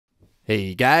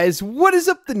Hey guys, what is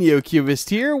up? The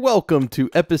NeoCubist here. Welcome to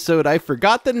episode I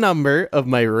forgot the number of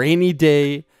my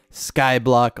RainyDay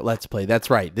Skyblock Let's Play. That's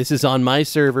right, this is on my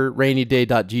server,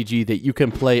 RainyDay.gg, that you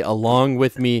can play along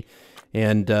with me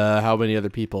and how many other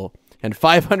people? And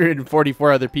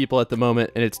 544 other people at the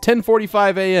moment, and it's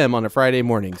 10:45 a.m. on a Friday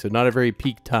morning, so not a very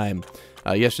peak time.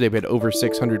 Yesterday we had over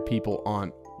 600 people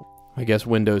on. I guess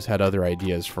Windows had other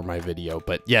ideas for my video,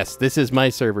 but yes, this is my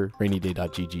server,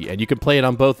 RainyDay.gg, and you can play it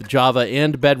on both Java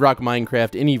and Bedrock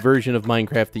Minecraft. Any version of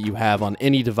Minecraft that you have on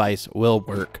any device will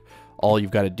work. All you've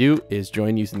got to do is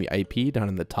join using the IP down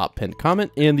in the top pinned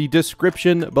comment and the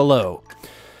description below.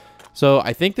 So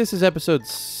I think this is episode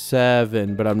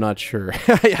 7, but I'm not sure.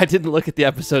 I didn't look at the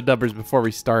episode numbers before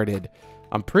we started.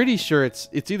 I'm pretty sure it's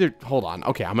either, hold on.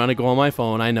 Okay, I'm gonna go on my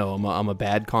phone. I know I'm a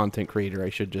bad content creator. I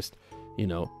should just, you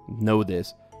know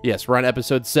this. Yes, we're on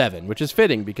episode 7, which is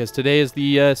fitting because today is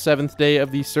the 7th day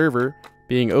of the server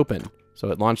being open.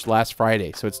 So it launched last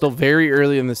Friday. So it's still very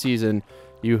early in the season.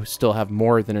 You still have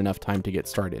more than enough time to get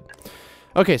started.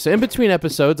 Okay, so in between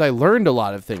episodes, I learned a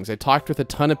lot of things. I talked with a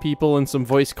ton of people and some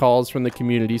voice calls from the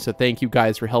community, so thank you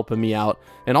guys for helping me out.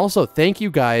 And also, thank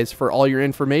you guys for all your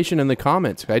information in the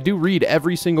comments. I do read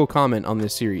every single comment on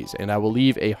this series, and I will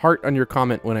leave a heart on your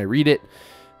comment when I read it.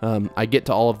 I get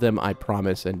to all of them, I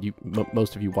promise, and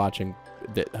most of you watching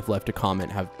that have left a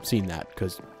comment have seen that,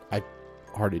 because I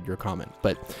hearted your comment.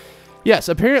 But yes,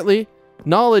 apparently,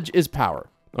 knowledge is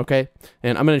power, okay?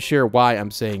 And I'm going to share why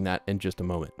I'm saying that in just a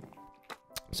moment.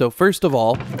 So first of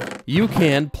all, you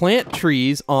can plant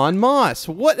trees on moss.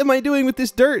 What am I doing with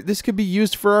this dirt? This could be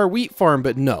used for our wheat farm,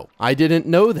 but no, I didn't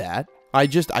know that. I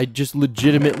just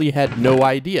legitimately had no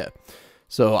idea.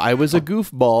 So I was a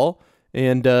goofball,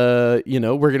 and you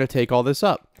know, we're gonna take all this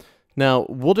up. Now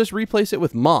we'll just replace it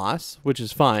with moss, which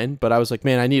is fine. But I was like,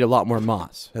 man, I need a lot more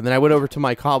moss. And then I went over to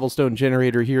my cobblestone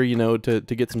generator here, you know, to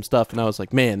get some stuff, and I was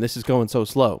like, man, this is going so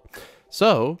slow.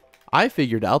 So I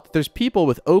figured out that there's people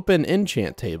with open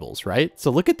enchant tables, right?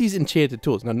 So look at these enchanted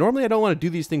tools. Now, normally I don't want to do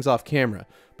these things off camera,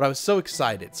 but I was so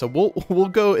excited. So we'll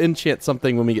go enchant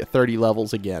something when we get 30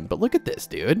 levels again. But look at this,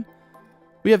 dude.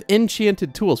 We have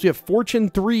enchanted tools. We have Fortune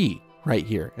 3 right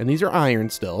here. And these are iron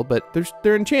still, but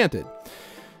they're enchanted.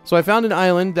 So I found an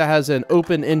island that has an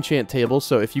open enchant table.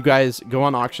 So if you guys go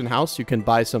on Auction House, you can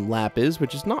buy some lapis,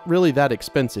 which is not really that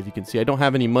expensive. You can see I don't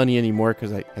have any money anymore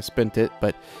because I spent it,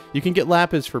 but you can get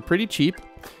lapis for pretty cheap.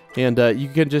 And you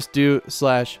can just do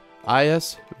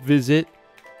 /is visit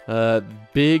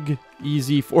big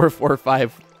easy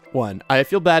 4451. I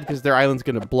feel bad because their island's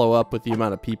going to blow up with the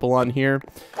amount of people on here.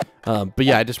 But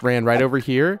yeah, I just ran right over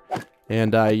here.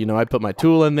 And, you know, I put my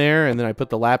tool in there, and then I put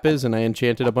the lapis, and I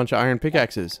enchanted a bunch of iron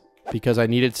pickaxes because I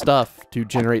needed stuff to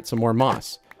generate some more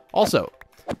moss. Also,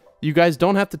 you guys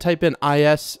don't have to type in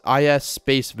is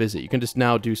space visit. You can just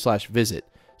now do /visit.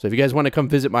 So if you guys want to come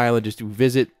visit my island, just do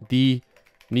visit the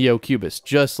NeoCubist,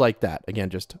 just like that. Again,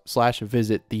 just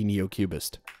 /visit the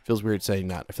NeoCubist. Feels weird saying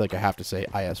that. I feel like I have to say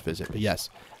is visit, but yes,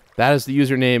 that is the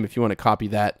username if you want to copy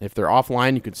that. If they're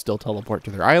offline, you can still teleport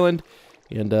to their island.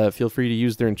 And feel free to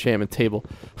use their enchantment table.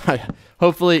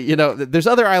 Hopefully, you know, there's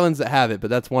other islands that have it, but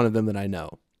that's one of them that I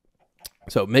know.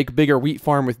 So make bigger wheat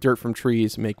farm with dirt from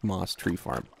trees, make moss tree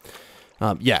farm.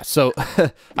 Yeah, so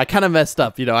I kind of messed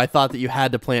up. You know, I thought that you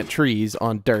had to plant trees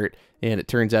on dirt, and it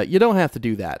turns out you don't have to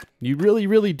do that. You really,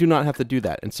 really do not have to do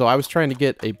that. And so I was trying to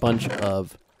get a bunch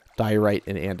of diorite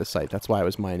and andesite. That's why I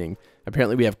was mining.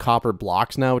 Apparently we have copper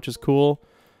blocks now, which is cool.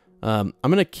 I'm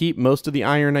going to keep most of the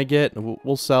iron I get.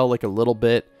 We'll sell like a little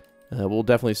bit. We'll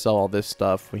definitely sell all this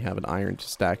stuff. We have an iron to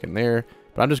stack in there.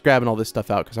 But I'm just grabbing all this stuff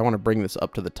out because I want to bring this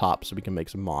up to the top so we can make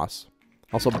some moss.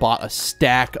 Also bought a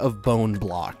stack of bone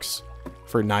blocks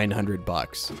for 900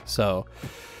 bucks. So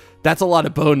that's a lot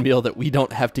of bone meal that we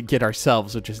don't have to get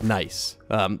ourselves, which is nice.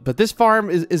 But this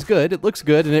farm is good. It looks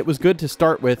good, and it was good to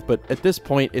start with. But at this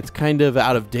point, it's kind of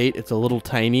out of date. It's a little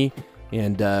tiny,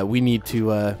 and we need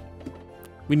to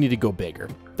go bigger.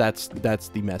 That's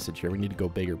the message here. We need to go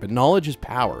bigger. But knowledge is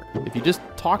power. If you just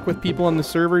talk with people on the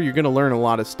server, you're going to learn a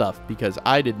lot of stuff, because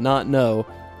I did not know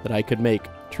that I could make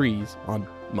trees on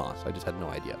moss. I just had no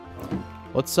idea.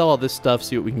 Let's sell all this stuff,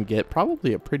 see what we can get.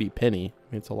 Probably a pretty penny.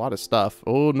 I mean, it's a lot of stuff.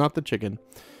 Oh, not the chicken.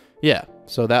 Yeah,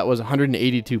 so that was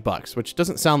 182 bucks, which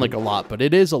doesn't sound like a lot, but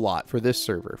it is a lot for this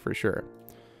server, for sure.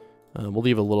 We'll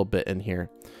leave a little bit in here.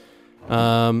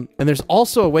 And there's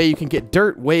also a way you can get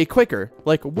dirt way quicker,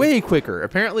 like way quicker.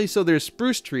 Apparently, so there's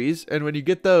spruce trees, and when you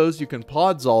get those, you can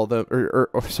podzol them, or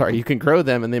sorry, you can grow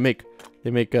them, and they make,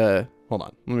 hold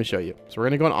on, let me show you. So we're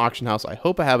gonna go on Auction House. I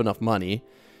hope I have enough money.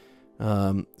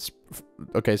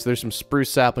 Okay, so there's some spruce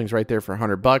saplings right there for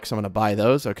 100 bucks. I'm gonna buy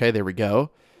those. Okay, there we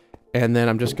go. And then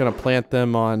I'm just going to plant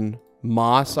them on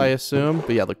moss, I assume.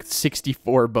 But yeah, look,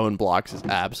 64 bone blocks is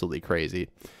absolutely crazy.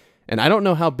 And I don't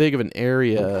know how big of an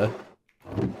area.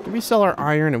 Did we sell our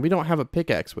iron and we don't have a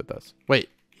pickaxe with us? Wait,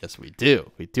 yes we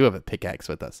do. We do have a pickaxe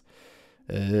with us.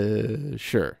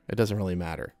 Sure. It doesn't really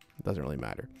matter. It doesn't really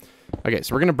matter. Okay,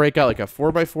 so we're going to break out like a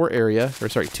 4x4 area. Or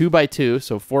sorry, 2x2.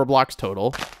 So 4 blocks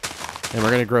total. And we're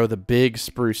going to grow the big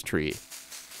spruce tree.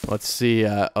 Let's see.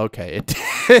 Okay,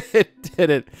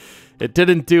 it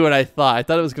didn't do what I thought. I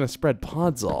thought it was going to spread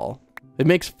podzol. It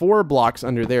makes 4 blocks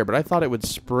under there, but I thought it would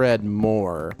spread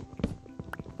more.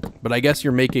 But I guess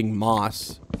you're making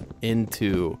moss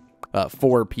into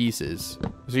 4 pieces.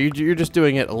 So you're just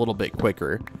doing it a little bit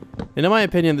quicker. And in my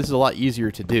opinion, this is a lot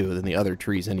easier to do than the other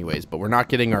trees anyways, but we're not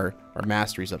getting our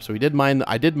masteries up. So I did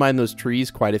mine those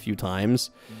trees quite a few times,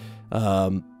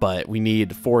 but we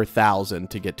need 4,000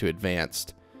 to get to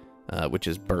advanced, which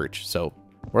is birch. So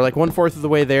we're like 1/4 of the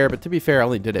way there, but to be fair, I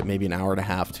only did it maybe an hour and a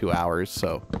half, 2 hours,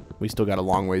 so we still got a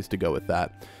long ways to go with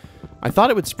that. I thought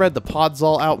it would spread the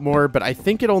podzol out more, but I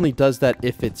think it only does that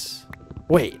if it's...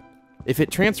 Wait. If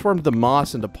it transformed the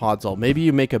moss into podzol, maybe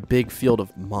you make a big field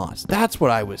of moss. That's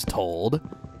what I was told.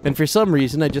 And for some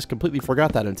reason, I just completely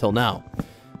forgot that until now.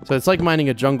 So it's like mining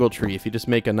a jungle tree. If you just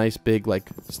make a nice big like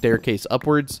staircase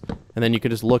upwards, and then you can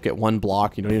just look at one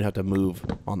block. You don't even have to move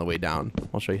on the way down.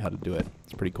 I'll show you how to do it.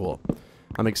 It's pretty cool.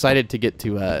 I'm excited to get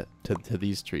to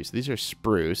these trees. So these are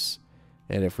spruce.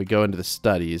 And if we go into the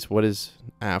studies, what is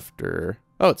after...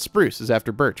 Oh, it's spruce is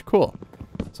after birch. Cool.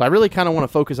 So I really kind of want to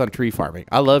focus on tree farming.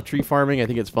 I love tree farming. I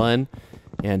think it's fun.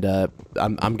 And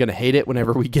I'm going to hate it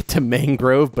whenever we get to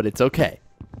mangrove, but it's okay.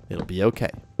 It'll be okay.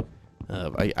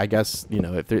 I guess, you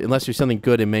know, unless there's something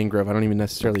good in mangrove, I don't even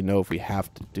necessarily know if we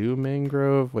have to do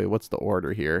mangrove. Wait, what's the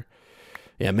order here?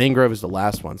 Yeah, mangrove is the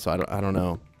last one, so I don't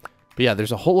know. But yeah,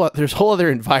 there's whole other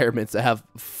environments that have...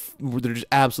 They're just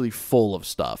absolutely full of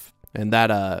stuff. And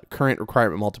that current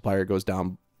requirement multiplier goes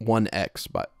down 1x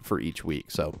for each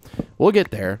week. So we'll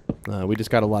get there. We just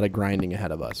got a lot of grinding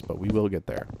ahead of us, but we will get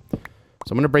there.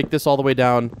 So I'm going to break this all the way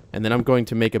down, and then I'm going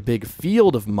to make a big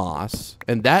field of moss,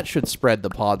 and that should spread the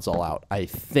podzol out, I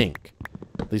think.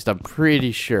 At least I'm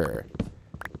pretty sure.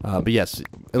 But yes,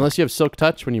 unless you have silk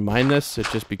touch, when you mine this, it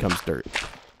just becomes dirt. So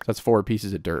that's 4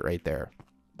 pieces of dirt right there.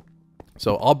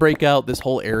 So I'll break out this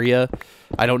whole area.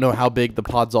 I don't know how big the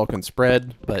podzol can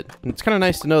spread, but it's kind of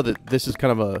nice to know that this is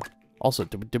kind of a... Also,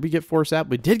 did we get 4 saplings?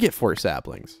 We did get 4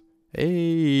 saplings.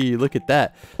 Hey, look at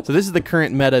that. So this is the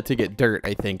current meta to get dirt,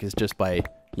 I think, is just by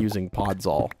using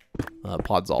podzol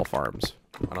farms.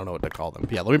 I don't know what to call them.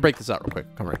 But yeah, let me break this out real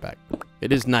quick. Come right back.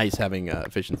 It is nice having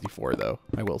efficiency 4, though,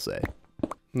 I will say.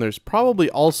 And there's probably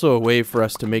also a way for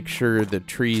us to make sure the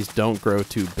trees don't grow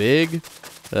too big.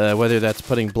 Whether that's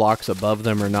putting blocks above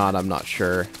them or not, I'm not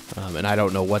sure. And I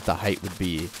don't know what the height would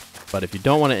be. But if you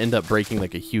don't want to end up breaking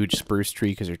like a huge spruce tree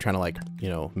because you're trying to like, you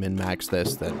know, min-max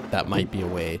this, then that might be a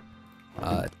way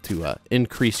to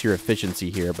increase your efficiency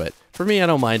here. But for me, I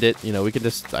don't mind it. You know, we could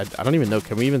just, I don't even know,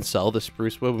 can we even sell the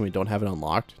spruce wood when we don't have it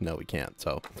unlocked? No, we can't.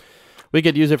 So we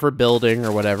could use it for building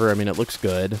or whatever. I mean, it looks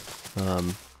good.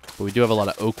 But we do have a lot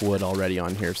of oak wood already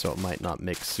on here, so it might not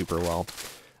mix super well.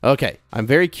 Okay, I'm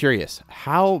very curious.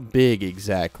 How big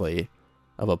exactly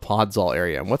of a podzol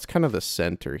area? And what's kind of the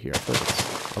center here? I feel like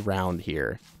it's around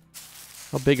here.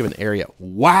 How big of an area?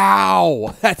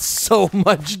 Wow! That's so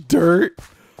much dirt!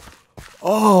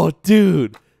 Oh,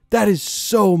 dude! That is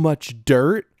so much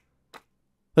dirt!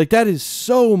 Like, that is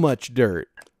so much dirt!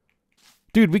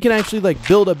 Dude, we can actually, like,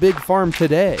 build a big farm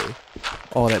today.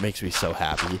 Oh, that makes me so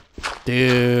happy.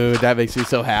 Dude, that makes me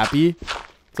so happy.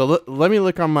 So let me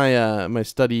look on my my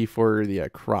study for the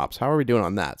crops. How are we doing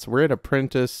on that? So we're at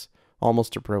apprentice,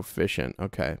 almost to proficient.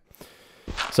 Okay.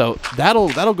 So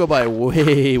that'll go by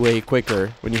way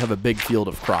quicker when you have a big field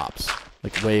of crops.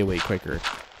 Like way quicker.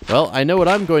 Well, I know what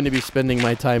I'm going to be spending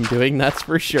my time doing, that's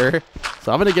for sure.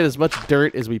 So I'm going to get as much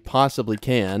dirt as we possibly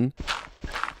can.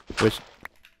 Which,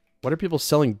 what are people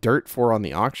selling dirt for on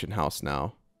the auction house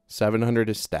now? 700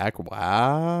 a stack.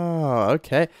 Wow.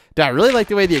 Okay. Dude, I really like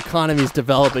the way the economy is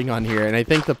developing on here, and I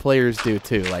think the players do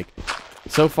too. Like,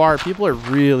 so far, people are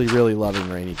really loving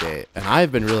RainyDay, and I've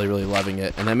been really loving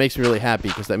it, and that makes me really happy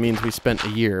because that means we spent a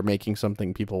year making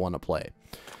something people want to play,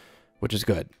 which is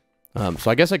good.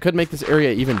 So I guess I could make this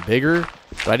area even bigger,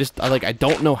 but I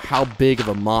don't know how big of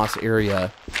a moss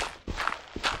area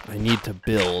I need to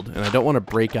build, and I don't want to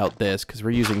break out this because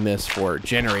we're using this for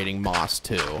generating moss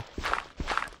too.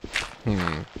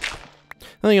 I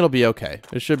think it'll be okay.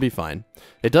 It should be fine.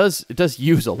 It does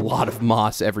use a lot of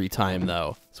moss every time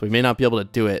though, so we may not be able to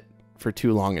do it for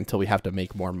too long until we have to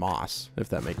make more moss, if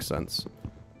that makes sense.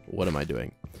 What am I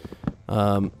doing?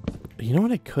 You know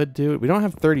what I could do? We don't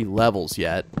have 30 levels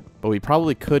yet, but we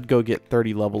probably could go get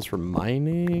 30 levels from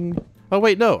mining. Oh,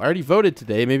 wait, no. I already voted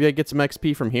today. Maybe I get some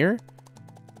XP from here?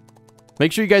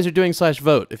 Make sure you guys are doing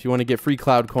 /vote if you want to get free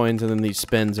cloud coins and then these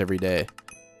spins every day.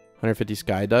 150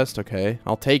 sky dust. Okay,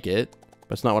 I'll take it.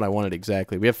 But it's not what I wanted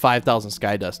exactly. We have 5,000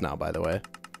 sky dust now, by the way.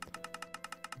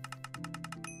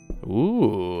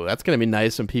 Ooh, that's going to be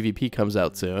nice when PvP comes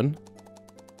out soon.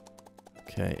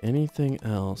 Okay, anything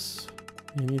else?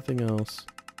 Anything else?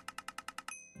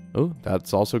 Oh,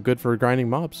 that's also good for grinding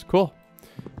mobs. Cool.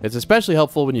 It's especially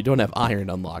helpful when you don't have iron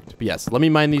unlocked. But yes, let me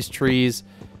mine these trees.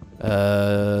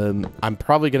 I'm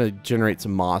probably going to generate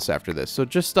some moss after this. So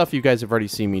just stuff you guys have already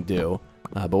seen me do.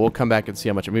 But we'll come back and see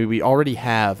how much. I mean, we already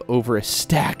have over a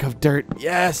stack of dirt.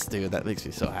 Yes, dude, that makes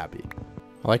me so happy.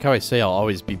 I like how I say I'll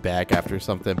always be back after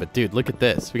something. But dude, look at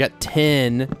this. We got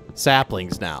 10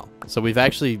 saplings now. So we've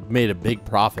actually made a big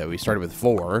profit. We started with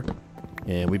 4.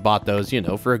 And we bought those, you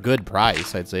know, for a good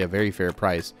price. I'd say a very fair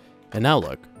price. And now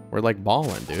look, we're like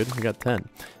balling, dude. We got 10.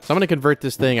 So I'm going to convert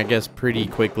this thing, I guess, pretty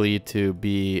quickly to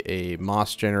be a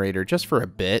moss generator just for a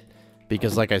bit.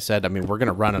 Because like I said, I mean, we're going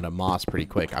to run out of moss pretty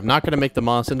quick. I'm not going to make the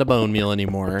moss into bone meal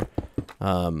anymore.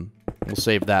 We'll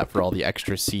save that for all the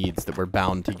extra seeds that we're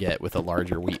bound to get with a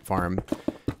larger wheat farm.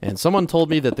 And someone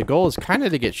told me that the goal is kind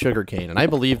of to get sugarcane. And I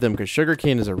believe them because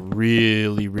sugarcane is a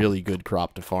really, really good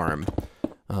crop to farm.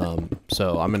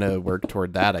 So I'm going to work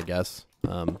toward that, I guess.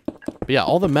 But yeah,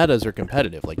 all the metas are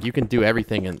competitive. Like, you can do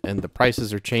everything, and the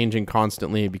prices are changing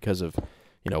constantly because of,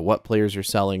 you know, what players are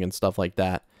selling and stuff like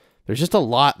that. There's just a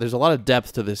lot of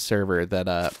depth to this server that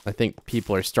I think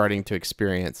people are starting to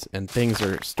experience, and things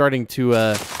are starting to,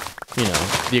 you know,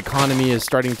 the economy is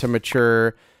starting to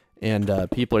mature, and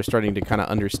people are starting to kind of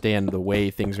understand the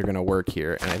way things are going to work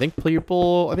here. And I think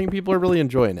people are really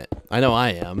enjoying it. I know I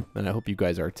am, and I hope you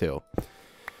guys are too.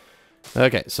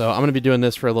 Okay, so I'm going to be doing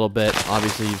this for a little bit.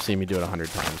 Obviously, you've seen me do it 100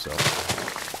 times, so.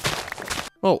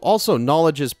 Oh, also,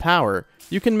 knowledge is power.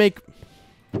 You can make...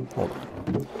 Hold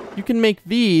on. You can make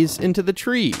these into the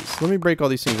trees. Let me break all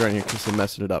these things right here because I'm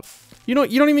messing it up. You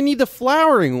don't even need the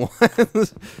flowering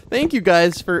ones. Thank you,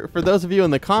 guys, for those of you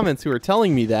in the comments who are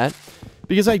telling me that.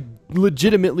 Because I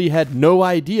legitimately had no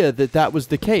idea that that was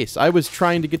the case. I was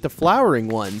trying to get the flowering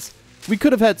ones. We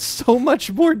could have had so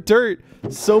much more dirt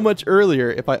so much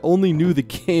earlier if I only knew the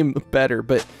game better.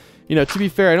 But, you know, to be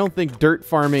fair, I don't think dirt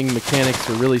farming mechanics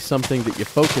are really something that you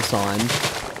focus on.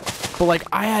 But, like,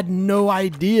 I had no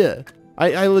idea.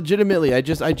 I legitimately, I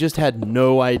just had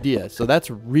no idea. So that's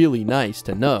really nice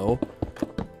to know.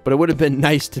 But it would have been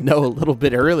nice to know a little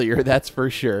bit earlier, that's for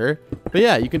sure. But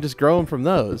yeah, you can just grow them from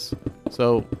those.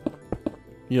 So,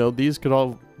 you know, these could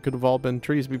have all been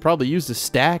trees. We probably used a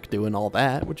stack doing all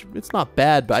that, which it's not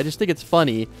bad, but I just think it's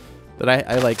funny that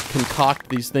I like concoct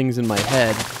these things in my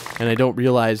head and I don't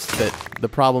realize that the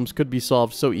problems could be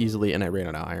solved so easily, and I ran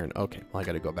out of iron. Okay, well, I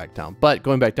gotta go back down. But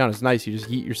going back down is nice. You just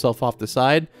yeet yourself off the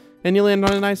side and you land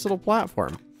on a nice little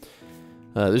platform.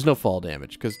 There's no fall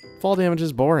damage because fall damage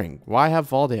is boring. Why have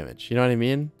fall damage? You know what I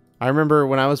mean? I remember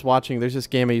when I was watching, there's this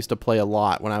game I used to play a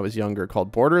lot when I was younger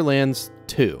called Borderlands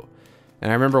 2. And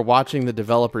I remember watching the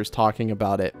developers talking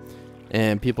about it,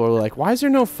 and people were like, why is there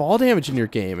no fall damage in your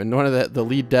game? And one of the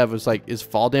lead dev was like, is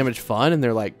fall damage fun? And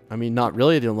they're like, I mean, not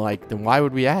really. They're like, then why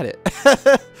would we add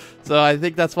it? So I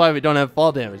think that's why we don't have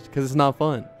fall damage, because it's not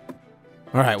fun.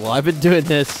 All right, well, I've been doing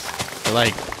this for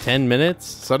like 10 minutes,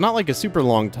 so not like a super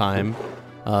long time.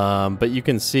 But you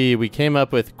can see we came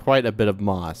up with quite a bit of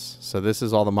moss. So this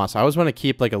is all the moss. I always want to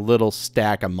keep like a little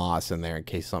stack of moss in there in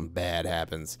case something bad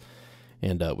happens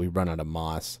and we run out of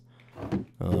moss.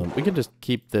 We can just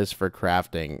keep this for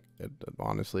crafting.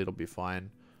 Honestly, it'll be fine.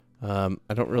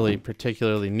 I don't really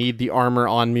particularly need the armor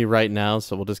on me right now,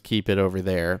 so we'll just keep it over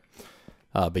there.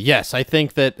 But yes, I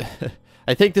think that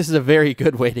I think this is a very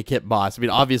good way to get moss. I mean,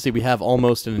 obviously we have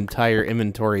almost an entire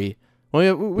inventory.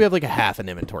 Well, we have like a half an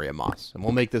inventory of moss, and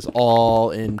we'll make this all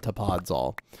into pods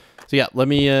all. So yeah, let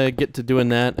me get to doing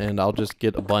that, and I'll just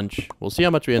get a bunch. We'll see how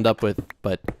much we end up with,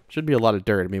 but should be a lot of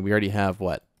dirt. I mean, we already have,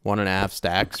 what, 1.5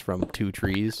 stacks from 2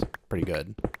 trees? Pretty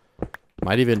good.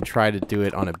 Might even try to do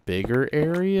it on a bigger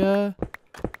area.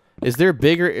 Is there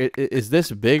bigger? Is this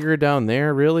bigger down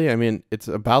there, really? I mean, it's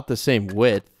about the same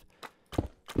width.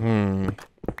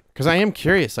 Because I am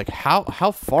curious, like,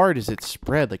 how far does it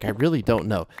spread? Like, I really don't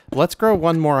know. Let's grow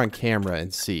one more on camera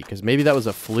and see, because maybe that was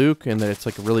a fluke, and that it's,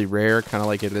 like, really rare, kind of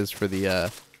like it is for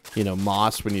the, you know,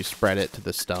 moss when you spread it to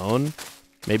the stone.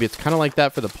 Maybe it's kind of like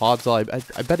that for the pods. I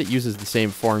bet it uses the same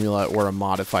formula or a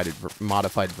modified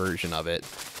version of it.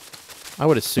 I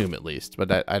would assume, at least,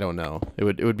 but I don't know. It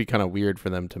would be kind of weird for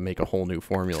them to make a whole new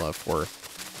formula for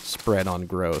spread on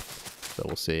growth. So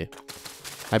we'll see.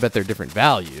 I bet they're different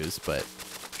values, but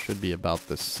should be about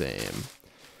the same.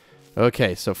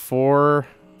 Okay, so 4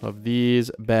 of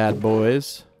these bad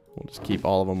boys. We'll just keep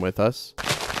all of them with us.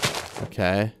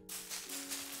 Okay.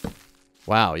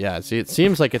 Wow, yeah, see, it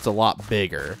seems like it's a lot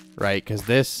bigger, right? Because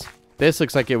this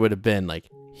looks like it would have been, like,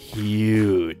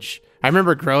 huge. I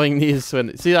remember growing these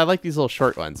when... See, I like these little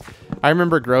short ones. I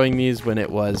remember growing these when it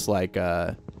was, like,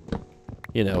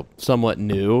 you know, somewhat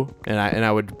new. And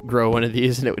I would grow one of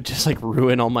these, and it would just, like,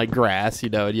 ruin all my grass, you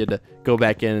know, and you had to go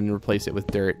back in and replace it with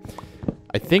dirt.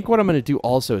 I think what I'm going to do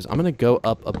also is I'm going to go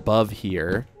up above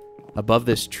here, above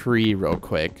this tree real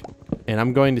quick, and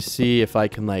I'm going to see if I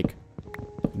can, like,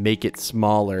 make it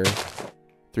smaller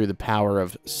through the power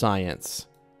of science,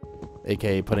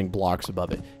 aka putting blocks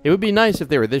above it. It would be nice if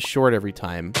they were this short every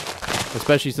time,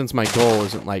 especially since my goal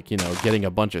isn't, like, you know, getting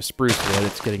a bunch of spruce wood,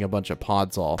 it's getting a bunch of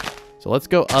podzol. So let's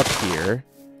go up here,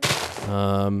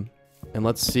 and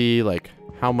let's see, like,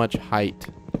 how much height.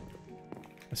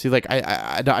 See, like,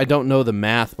 I don't know the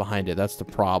math behind it. That's the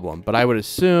problem. But I would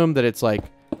assume that it's, like,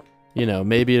 you know,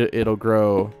 maybe it'll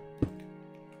grow,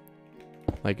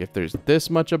 like, if there's this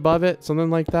much above it, something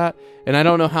like that. And I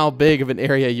don't know how big of an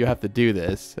area you have to do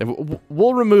this. And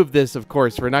we'll remove this, of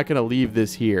course. We're not going to leave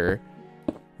this here.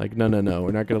 Like, no.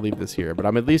 We're not going to leave this here. But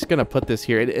I'm at least going to put this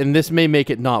here. And this may make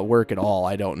it not work at all.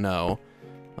 I don't know.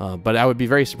 But I would be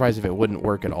very surprised if it wouldn't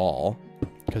work at all.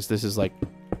 Because this is, like,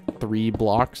 3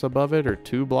 blocks above it or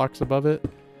 2 blocks above it.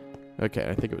 Okay,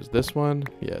 I think it was this one.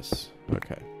 Yes.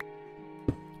 Okay.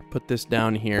 Put this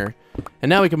down here. And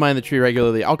now we can mine the tree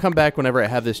regularly. I'll come back whenever I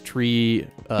have this tree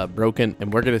broken,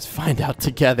 and we're going to find out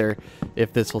together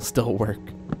if this will still work.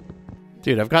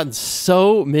 Dude, I've gotten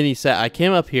so many I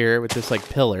came up here with this, like,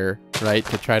 pillar, right,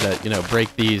 to try to, you know,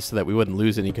 break these so that we wouldn't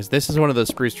lose any, because this is one of those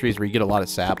spruce trees where you get a lot of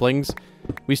saplings.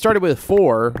 We started with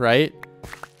 4, right?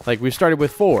 Like, we started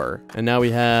with 4, and now we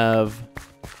have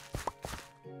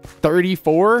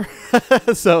 34.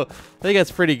 So I think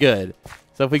that's pretty good.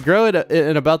 So if we grow it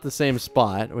in about the same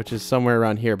spot, which is somewhere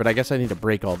around here, but I guess I need to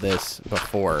break all this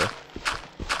before.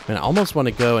 And I almost want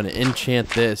to go and enchant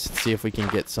this and see if we can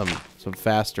get some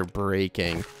faster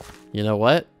breaking. You know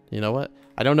what?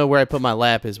 I don't know where I put my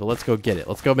lapis, but let's go get it.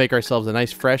 Let's go make ourselves a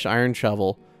nice fresh iron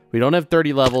shovel. We don't have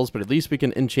 30 levels, but at least we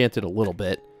can enchant it a little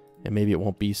bit. And maybe it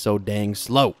won't be so dang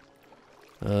slow.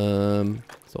 So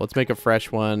let's make a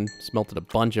fresh one. Smelted a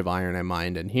bunch of iron I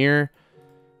mined in here.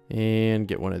 And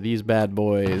get one of these bad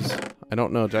boys. I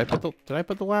don't know. Did I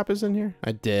put the lapis in here?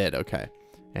 I did. Okay.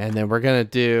 And then we're going to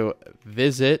do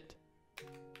visit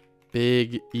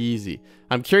Big Easy.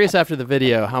 I'm curious after the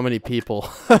video how many people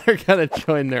are going to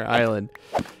join their island.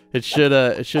 It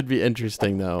should be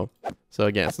interesting, though. So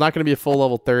again, it's not going to be a full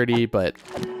level 30, but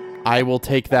I will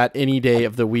take that any day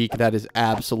of the week. That is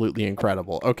absolutely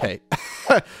incredible. Okay.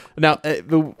 Now,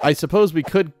 I suppose we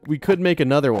could make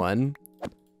another one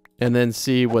and then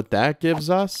see what that gives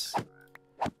us.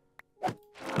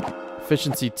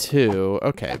 Efficiency 2.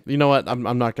 Okay. You know what?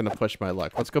 I'm not going to push my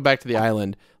luck. Let's go back to the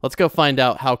island. Let's go find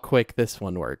out how quick this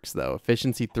one works, though.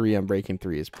 Efficiency 3 on breaking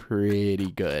 3 is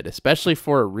pretty good, especially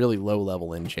for a really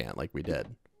low-level enchant like we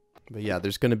did. But yeah,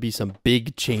 there's going to be some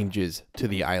big changes to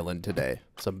the island today.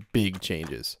 Some big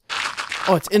changes.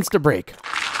 Oh, it's Insta-break.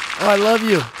 Oh, I love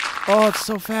you. Oh, it's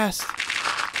so fast.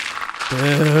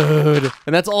 Dude.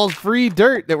 And that's all free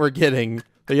dirt that we're getting.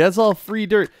 Like, that's all free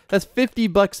dirt. That's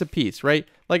 $50 a piece, right?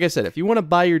 Like I said, if you want to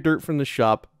buy your dirt from the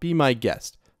shop, be my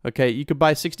guest. Okay, you could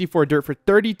buy 64 dirt for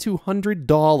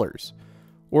 $3,200.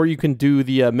 Or you can do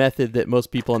the method that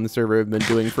most people on the server have been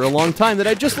doing for a long time that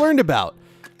I just learned about.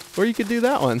 Or you could do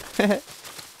that one.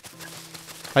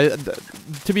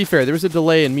 To be fair, there was a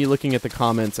delay in me looking at the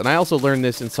comments, and I also learned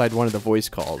this inside one of the voice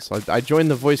calls. I join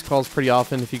the voice calls pretty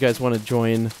often. If you guys want to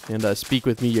join and speak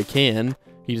with me, you can.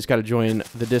 You just got to join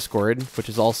the Discord, which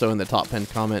is also in the top pinned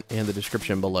comment and the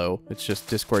description below. It's just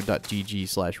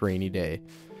discord.gg/RainyDay.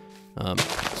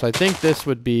 So I think this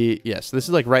would be, yes, this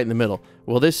is like right in the middle.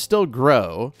 Will this still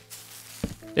grow?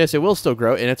 Yes, it will still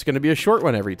grow, and it's going to be a short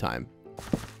one every time.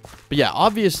 But yeah,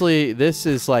 obviously this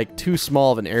is like too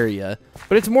small of an area,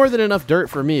 but it's more than enough dirt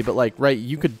for me. But like, right,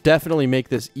 you could definitely make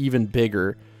this even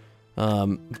bigger.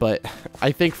 But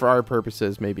I think for our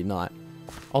purposes, maybe not.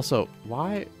 Also,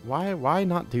 why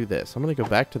not do this? I'm gonna go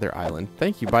back to their island.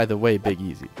 Thank you, by the way, Big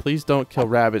Easy. Please don't kill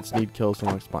rabbits. Need kills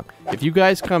to spawn. If you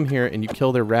guys come here and you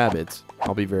kill their rabbits,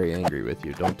 I'll be very angry with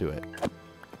you. Don't do it.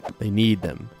 They need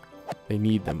them. They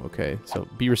need them. Okay, so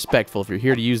be respectful. If you're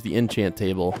here to use the enchant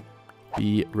table,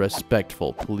 be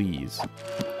respectful, please.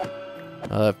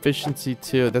 Efficiency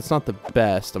 2, that's not the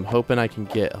best. I'm hoping I can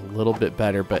get a little bit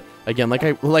better, but again,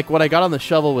 like what I got on the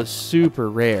shovel was super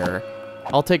rare.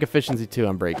 I'll take efficiency 2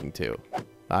 on breaking 2.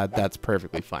 That's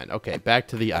perfectly fine. Okay, back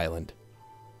to the island.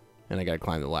 And I gotta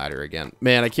climb the ladder again.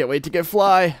 Man, I can't wait to get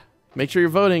fly. Make sure you're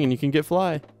voting and you can get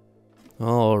fly.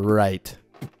 All right.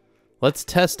 Let's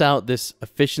test out this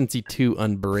efficiency 2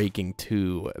 unbreaking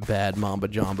 2 bad mamba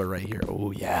jamba right here.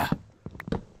 Oh, yeah.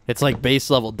 It's like base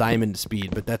level diamond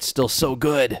speed, but that's still so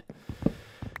good.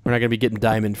 We're not going to be getting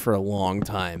diamond for a long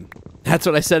time. That's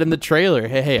what I said in the trailer.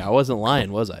 Hey, I wasn't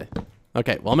lying, was I?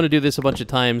 Okay, well, I'm going to do this a bunch of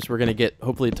times. We're going to get,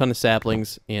 hopefully, a ton of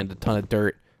saplings and a ton of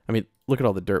dirt. I mean, look at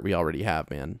all the dirt we already have,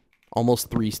 man. Almost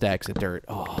 3 stacks of dirt.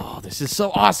 Oh, this is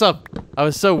so awesome. I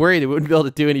was so worried we wouldn't be able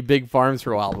to do any big farms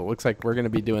for a while, but it looks like we're going to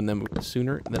be doing them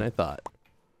sooner than I thought.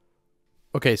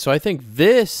 Okay, so I think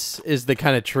this is the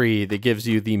kind of tree that gives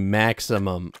you the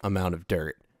maximum amount of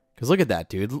dirt. Because look at that,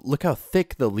 dude. Look how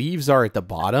thick the leaves are at the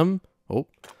bottom. Oh.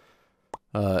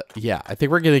 Yeah, I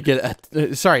think we're going to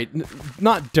get... sorry,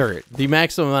 not dirt. The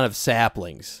maximum amount of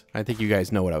saplings. I think you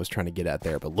guys know what I was trying to get at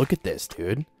there. But look at this,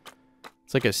 dude.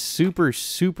 It's like a super,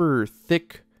 super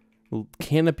thick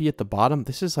canopy at the bottom.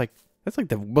 This is like... That's like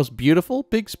the most beautiful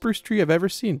big spruce tree I've ever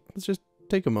seen. Let's just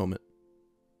take a moment.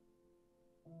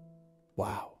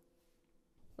 Wow.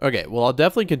 Okay, well, I'll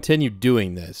definitely continue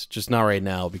doing this, just not right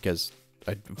now because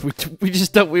we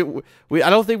just don't I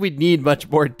don't think we need much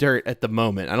more dirt at the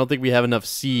moment. I don't think we have enough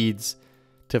seeds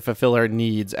to fulfill our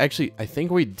needs. Actually, I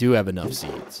think we do have enough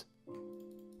seeds.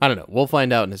 I don't know. We'll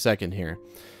find out in a second here.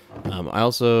 I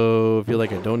also feel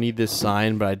like I don't need this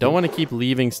sign, but I don't want to keep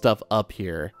leaving stuff up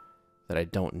here that I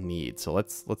don't need. So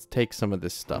let's take some of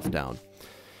this stuff down.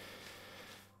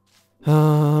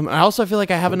 I also feel like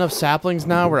I have enough saplings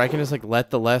now where I can just like let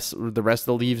the rest of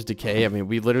the leaves decay. I mean,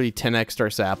 we literally 10x'd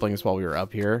our saplings while we were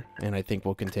up here, and I think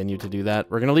we'll continue to do that.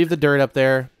 We're gonna leave the dirt up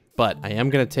there, but I am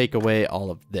gonna take away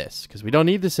all of this because we don't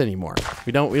need this anymore.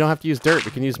 We don't have to use dirt.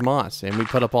 We can use moss, and we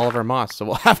put up all of our moss, so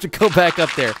we'll have to go back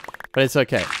up there, but it's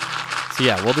okay. So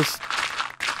yeah, we'll just...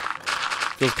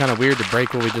 Feels kind of weird to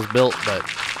break what we just built, but...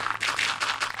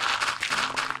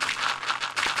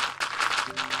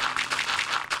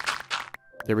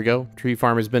 There we go. Tree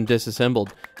farm has been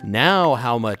disassembled. Now,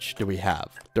 how much do we have,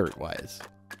 dirt-wise?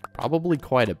 Probably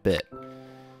quite a bit.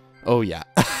 Oh yeah,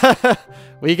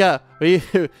 we got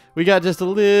just a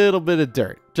little bit of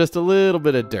dirt. Just a little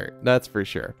bit of dirt. That's for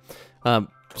sure.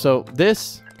 So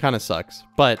this kind of sucks,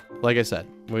 but like I said,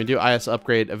 when we do IS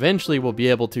upgrade, eventually we'll be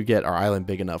able to get our island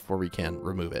big enough where we can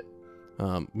remove it.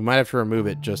 We might have to remove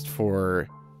it just for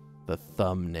the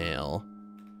thumbnail.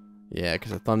 Yeah,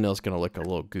 because the thumbnail's going to look a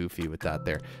little goofy with that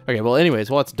there. Okay, well, anyways,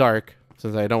 while it's dark,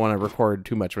 since I don't want to record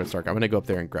too much when it's dark, I'm going to go up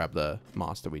there and grab the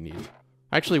moss that we need.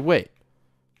 Actually, wait.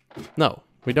 No,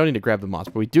 we don't need to grab the moss,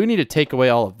 but we do need to take away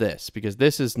all of this, because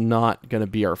this is not going to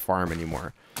be our farm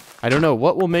anymore. I don't know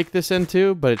what we'll make this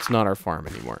into, but it's not our farm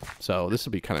anymore. So this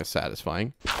will be kind of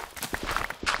satisfying.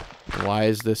 Why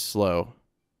is this slow?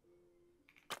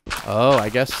 Oh, I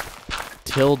guess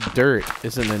tilled dirt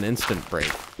isn't an instant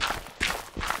break.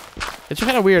 It's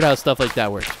kind of weird how stuff like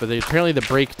that works, but apparently the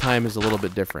break time is a little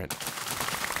bit different.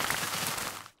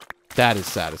 That is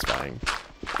satisfying.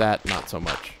 That, not so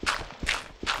much.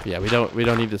 But yeah, we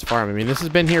don't need this farm. I mean, this has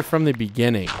been here from the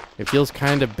beginning. It feels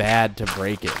kind of bad to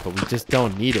break it, but we just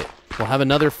don't need it. We'll have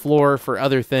another floor for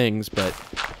other things, but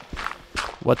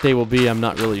what they will be, I'm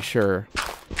not really sure.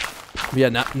 But yeah,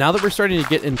 now that we're starting to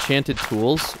get enchanted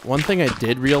tools, one thing I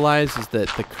did realize is that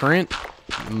the current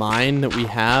mine that we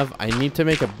have, I need to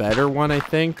make a better one, I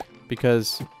think,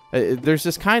 because there's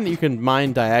this kind that you can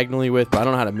mine diagonally with, but I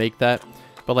don't know how to make that.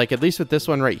 But like, at least with this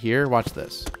one right here, watch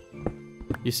this.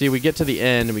 You see, we get to the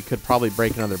end and we could probably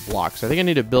break another block. So I think I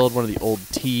need to build one of the old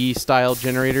T style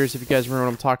generators, if you guys remember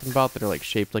what I'm talking about, that are like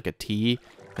shaped like a T,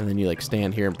 and then you like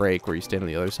stand here and break, or you stand on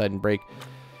the other side and break.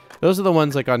 Those are the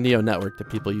ones like on Neo Network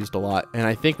that people used a lot, and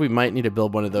I think we might need to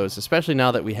build one of those, especially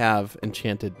now that we have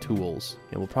enchanted tools,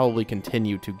 and we'll probably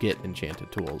continue to get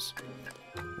enchanted tools.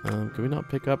 Can we not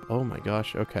pick up? Oh my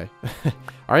gosh, okay.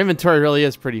 Our inventory really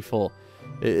is pretty full.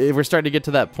 We're starting to get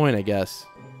to that point, I guess.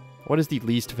 What is the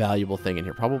least valuable thing in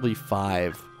here? Probably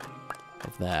 5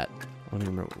 of that. I don't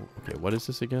even remember. Okay, what is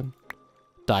this again?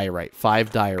 Diorite.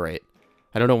 5 diorite.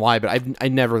 I don't know why, but I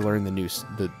never learned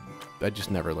I just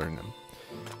never learned them.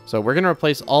 So we're going to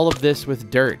replace all of this with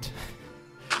dirt,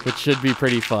 which should be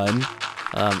pretty fun.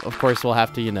 Of course, we'll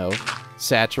have to, you know,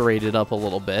 saturate it up a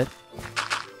little bit,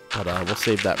 but we'll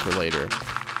save that for later.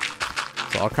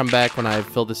 So I'll come back when I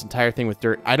fill this entire thing with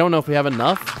dirt. I don't know if we have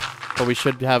enough, but we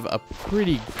should have a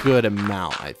pretty good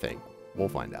amount, I think. We'll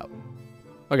find out.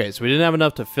 Okay, so we didn't have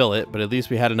enough to fill it, but at least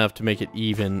we had enough to make it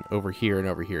even over here and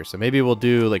over here. So maybe we'll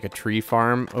do like a tree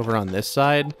farm over on this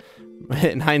side.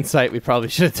 In hindsight, we probably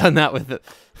should have done that with it.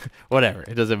 Whatever,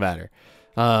 it doesn't matter.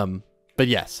 But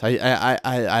yes,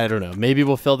 I don't know. Maybe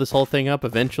we'll fill this whole thing up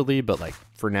eventually, but like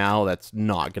for now, that's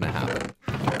not gonna happen.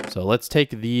 So let's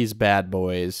take these bad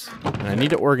boys. And I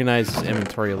need to organize this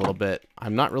inventory a little bit.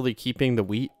 I'm not really keeping the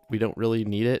wheat. We don't really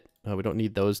need it. We don't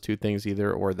need those two things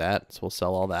either or that. So we'll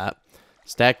sell all that.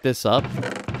 Stack this up.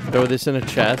 Throw this in a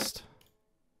chest.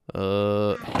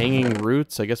 Hanging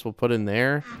roots, I guess we'll put in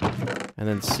there. And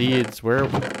then seeds, where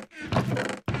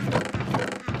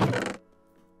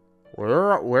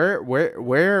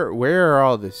are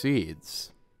all the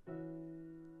seeds?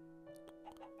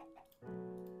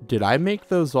 Did I make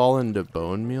those all into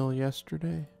bone meal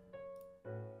yesterday?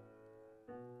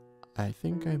 I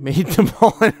think I made them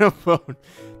all into bone.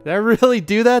 Did I really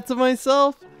do that to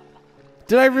myself?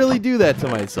 Did I really do that to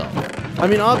myself? I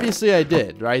mean, obviously I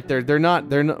did, right? They're not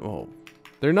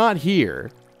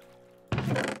here.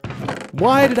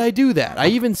 Why did I do that? I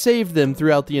even saved them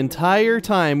throughout the entire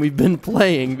time we've been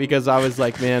playing because I was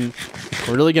like, man,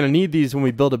 we're really gonna need these when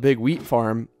we build a big wheat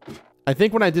farm. I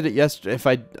think when I did it yesterday,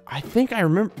 I think I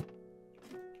remember.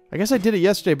 I guess I did it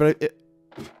yesterday, but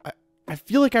I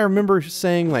feel like I remember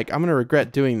saying like I'm gonna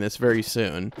regret doing this very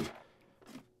soon.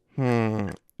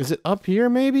 Is it up here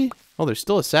maybe? Oh, there's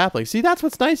still a sapling. See, that's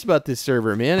what's nice about this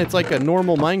server, man. It's like a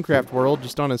normal Minecraft world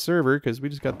just on a server because we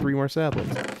just got 3 more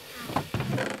saplings.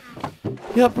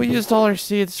 Yep, we used all our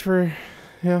seeds for,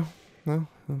 yeah, well,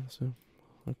 so,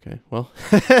 okay, well,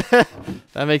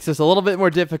 that makes this a little bit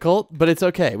more difficult, but it's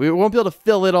okay. We won't be able to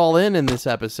fill it all in this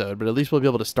episode, but at least we'll be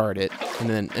able to start it, and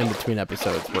then in between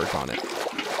episodes, work on it.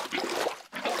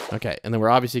 Okay, and then we're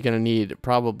obviously going to need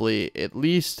probably at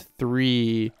least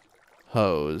 3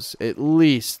 hoes. At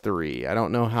least 3. I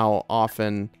don't know how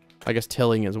often, I guess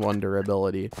tilling is 1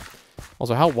 durability.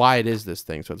 Also, how wide is this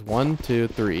thing? So it's 1, 2,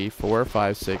 3, 4,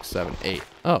 5, 6, 7, 8.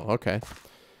 Oh, okay.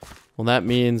 Well, that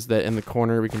means that in the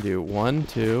corner we can do 1,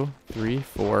 2, 3,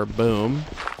 4, boom.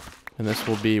 And this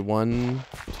will be 1,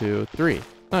 2, 3.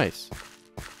 Nice.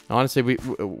 Now, honestly,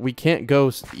 we can't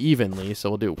go evenly, so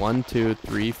we'll do 1, 2,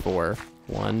 3, 4.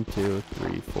 1, 2,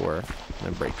 3, 4, and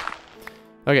then break.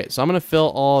 Okay, so I'm going to fill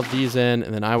all of these in,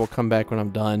 and then I will come back when I'm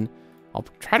done. I'll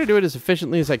try to do it as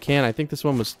efficiently as I can. I think this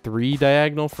one was 3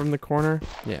 diagonal from the corner.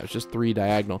 Yeah, it was just 3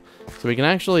 diagonal. So we can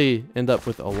actually end up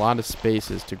with a lot of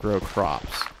spaces to grow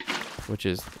crops, which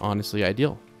is honestly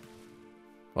ideal.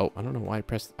 Oh, I don't know why I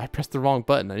pressed the wrong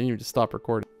button. I didn't even just stop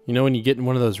recording. You know when you get in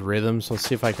one of those rhythms? Let's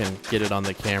see if I can get it on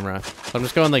the camera. So I'm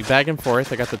just going like back and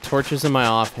forth. I got the torches in my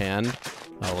offhand.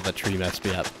 Oh, well, that tree messed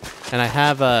me up. And I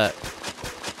have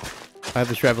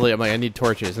this revelation. I'm like, I need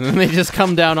torches. And then they just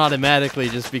come down automatically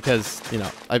just because, you know,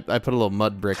 I put a little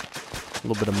mud brick, a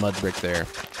little bit of mud brick there.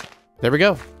 There we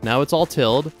go. Now it's all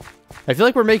tilled. I feel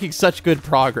like we're making such good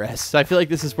progress. I feel like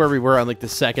this is where we were on like the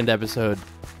 2nd episode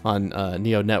on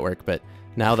Neo Network. But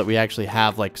now that we actually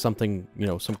have like something, you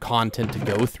know, some content to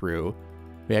go through,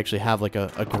 we actually have like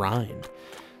a grind.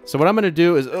 So what I'm going to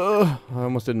do is, I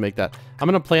almost didn't make that. I'm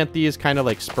going to plant these kind of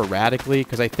like sporadically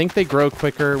because I think they grow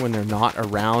quicker when they're not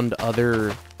around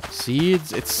other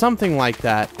seeds. It's something like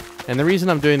that. And the reason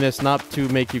I'm doing this, not to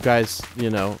make you guys,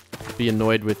 you know, be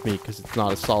annoyed with me because it's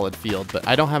not a solid field, but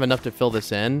I don't have enough to fill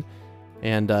this in.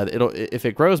 And if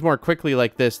it grows more quickly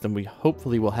like this, then we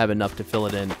hopefully will have enough to fill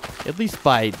it in, at least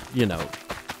by, you know,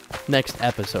 next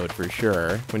episode for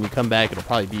sure. When you come back, it'll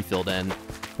probably be filled in. I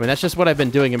mean, that's just what I've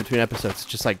been doing in between episodes. It's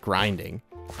just like grinding.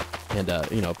 And,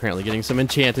 you know, apparently getting some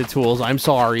enchanted tools. I'm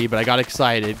sorry, but I got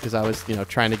excited because I was, you know,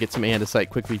 trying to get some andesite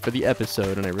quickly for the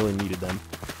episode, and I really needed them.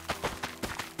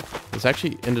 This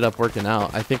actually ended up working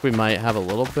out. I think we might have a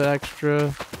little bit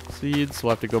extra seeds.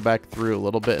 We'll have to go back through a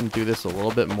little bit and do this a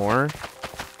little bit more.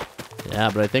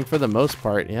 Yeah, but I think for the most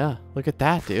part, yeah. Look at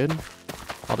that, dude.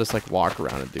 I'll just, like, walk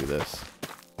around and do this.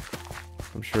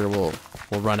 I'm sure we'll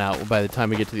run out by the time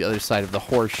we get to the other side of the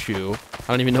horseshoe. I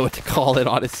don't even know what to call it,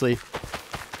 honestly.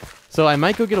 So I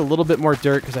might go get a little bit more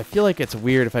dirt because I feel like it's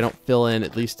weird if I don't fill in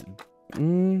at least...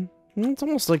 it's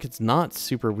almost like it's not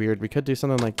super weird. We could do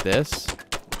something like this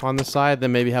on the side,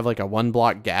 then maybe have like a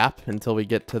 1-block gap until we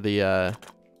get to the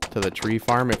tree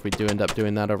farm if we do end up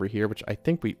doing that over here, which I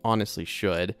think we honestly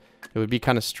should. It would be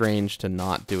kind of strange to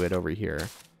not do it over here.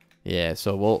 Yeah,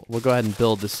 so we'll go ahead and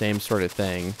build the same sort of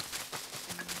thing.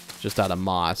 Just out of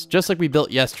moss, just like we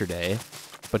built yesterday,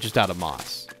 but just out of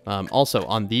moss. Also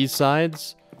on these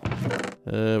sides,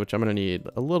 which I'm gonna need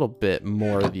a little bit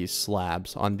more of these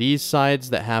slabs. On these sides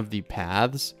that have the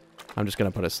paths, I'm just gonna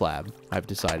put a slab. I've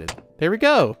decided. There we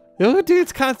go. Oh, dude,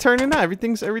 it's kind of turning out.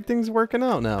 Everything's working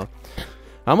out now.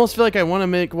 I almost feel like I want to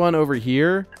make one over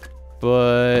here,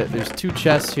 but there's 2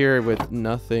 chests here with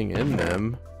nothing in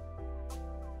them.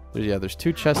 Yeah, there's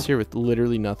 2 chests here with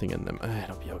literally nothing in them.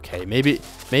 It'll be okay.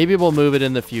 Maybe we'll move it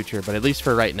in the future, but at least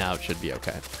for right now, it should be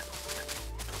okay.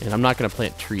 And I'm not gonna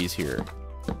plant trees here,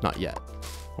 not yet.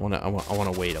 I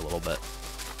wanna wait a little bit.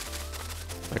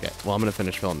 Okay, well, I'm gonna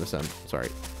finish filling this in. Sorry,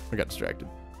 I got distracted.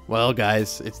 Well,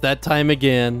 guys, it's that time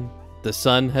again. The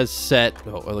sun has set.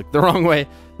 Oh, I looked the wrong way.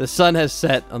 The sun has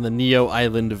set on the Neo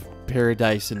Island of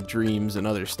paradise and dreams and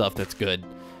other stuff that's good.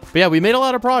 But yeah, we made a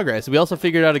lot of progress. We also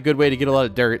figured out a good way to get a lot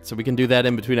of dirt, so we can do that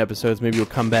in between episodes. Maybe we'll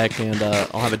come back and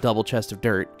I'll have a double chest of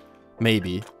dirt.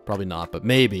 Maybe. Probably not, but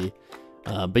maybe.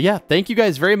 But yeah, thank you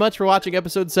guys very much for watching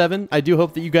episode 7. I do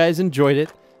hope that you guys enjoyed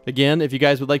it. Again, if you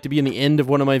guys would like to be in the end of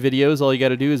one of my videos, all you got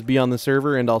to do is be on the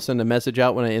server, and I'll send a message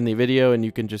out when I end the video, and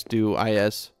you can just do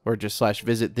IS or just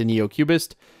 /visit the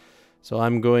NeoCubist. So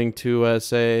I'm going to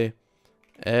say,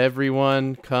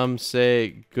 everyone come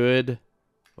say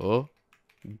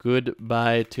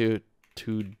goodbye to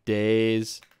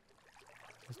today's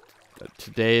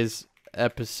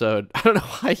episode. I don't know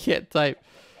why I can't type.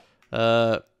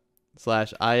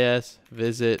 /IS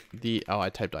visit the... Oh, I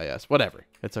typed IS. Whatever.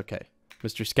 It's okay.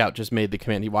 Mr. Scout just made the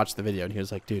command. He watched the video and he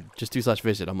was like, dude, just do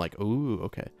 /visit. I'm like, ooh,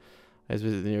 okay. IS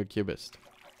visit the NeoCubist.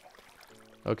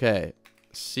 Okay.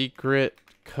 Secret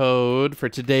code for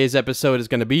today's episode is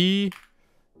going to be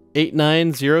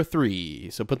 8903.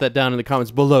 So put that down in the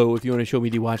comments below if you want to show me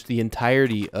to watch the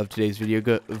entirety of today's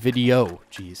video.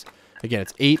 Jeez. Again,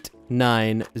 it's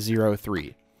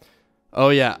 8903. Oh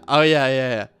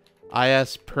yeah.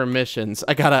 IS permissions.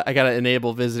 I gotta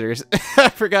enable visitors. I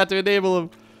forgot to enable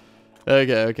them.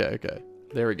 Okay.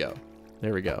 There we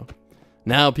go.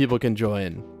 Now people can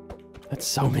join. That's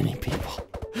so many people.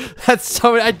 That's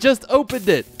so many. I just opened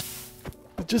it.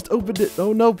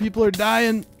 Oh no, people are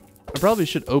dying. I probably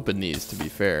should open these, to be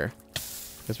fair.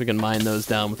 Guess we can mine those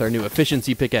down with our new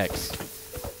efficiency pickaxe.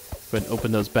 Go ahead and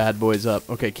open those bad boys up.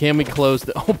 Okay, can we close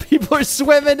the... Oh, people are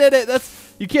swimming in it.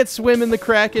 You can't swim in the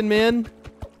Kraken, man.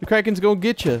 The Kraken's gonna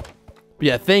get you. But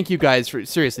yeah, thank you guys for...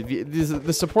 Seriously,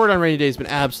 the support on RainyDay has been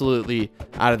absolutely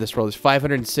out of this world. There's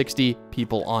 560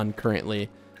 people on currently.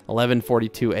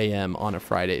 11:42 a.m. on a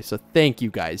Friday. So thank you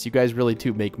guys. You guys really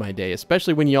do make my day,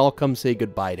 especially when you all come say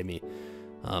goodbye to me.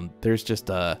 There's just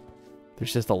a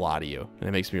lot of you, and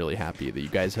it makes me really happy that you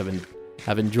guys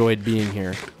have enjoyed being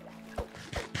here.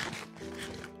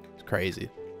 It's crazy.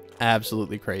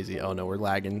 Absolutely crazy. Oh no, we're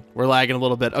lagging. We're lagging a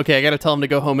little bit. Okay, I gotta tell them to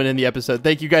go home and end the episode.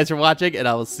 Thank you guys for watching, and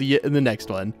I will see you in the next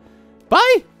one.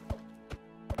 Bye!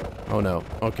 Oh no.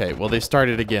 Okay, well, they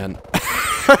started again.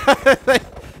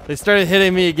 They started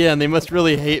hitting me again. They must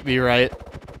really hate me, right?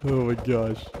 Oh my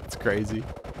gosh. It's crazy.